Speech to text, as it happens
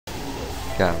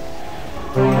Got him.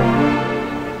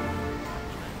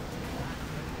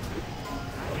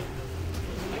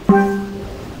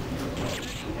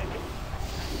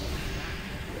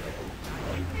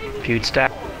 Feud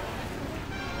stack.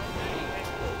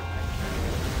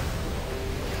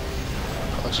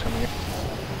 Alex coming in.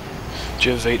 Do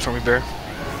you have 8 for me, Bear?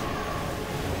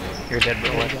 You're dead,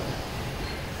 bro.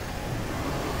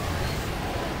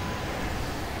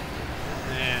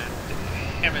 And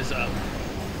him is up.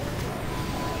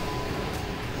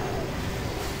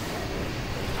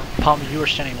 Palm, you were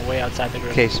standing way outside the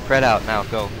group. Okay, spread out now.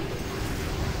 Go.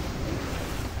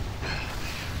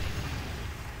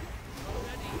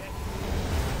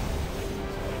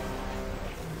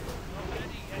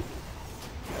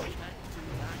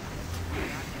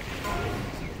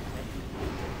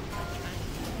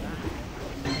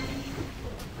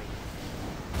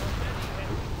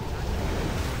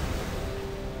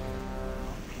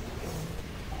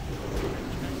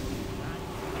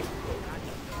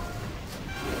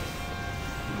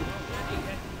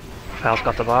 Val's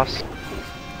got the boss.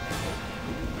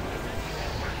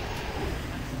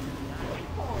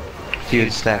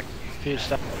 Feud stack. Feud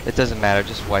stack. It doesn't matter.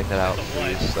 Just wipe it out,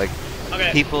 please. Like,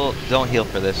 Okay. people don't heal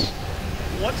for this.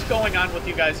 What's going on with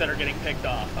you guys that are getting picked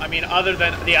off? I mean, other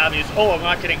than the obvious, oh, I'm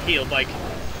not getting healed. Like,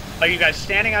 are you guys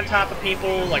standing on top of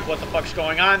people? Like, what the fuck's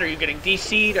going on? Are you getting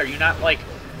DC'd? Are you not, like...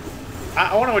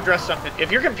 I want to address something.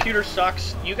 If your computer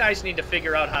sucks, you guys need to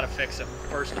figure out how to fix them,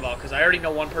 first of all, because I already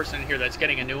know one person in here that's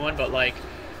getting a new one, but, like,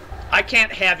 I can't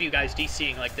have you guys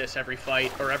DCing like this every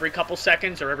fight, or every couple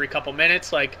seconds, or every couple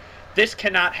minutes. Like, this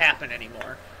cannot happen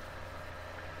anymore.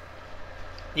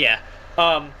 Yeah.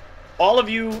 All of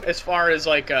you, as far as,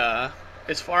 like,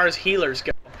 as far as healers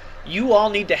go, you all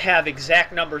need to have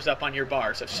exact numbers up on your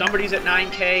bars. If somebody's at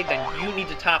 9K, then you need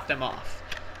to top them off.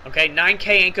 Okay? 9K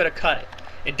ain't gonna cut it.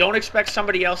 And don't expect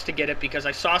somebody else to get it, because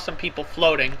I saw some people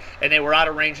floating and they were out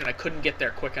of range and I couldn't get there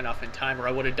quick enough in time, or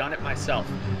I would have done it myself.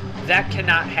 That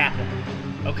cannot happen.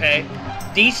 Okay?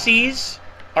 DCs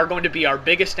are going to be our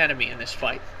biggest enemy in this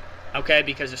fight. Okay?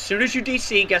 Because as soon as you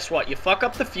DC, guess what? You fuck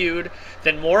up the feud,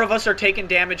 then more of us are taking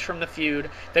damage from the feud,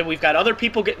 then we've got other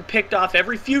people getting picked off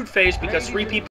every feud phase because 3 people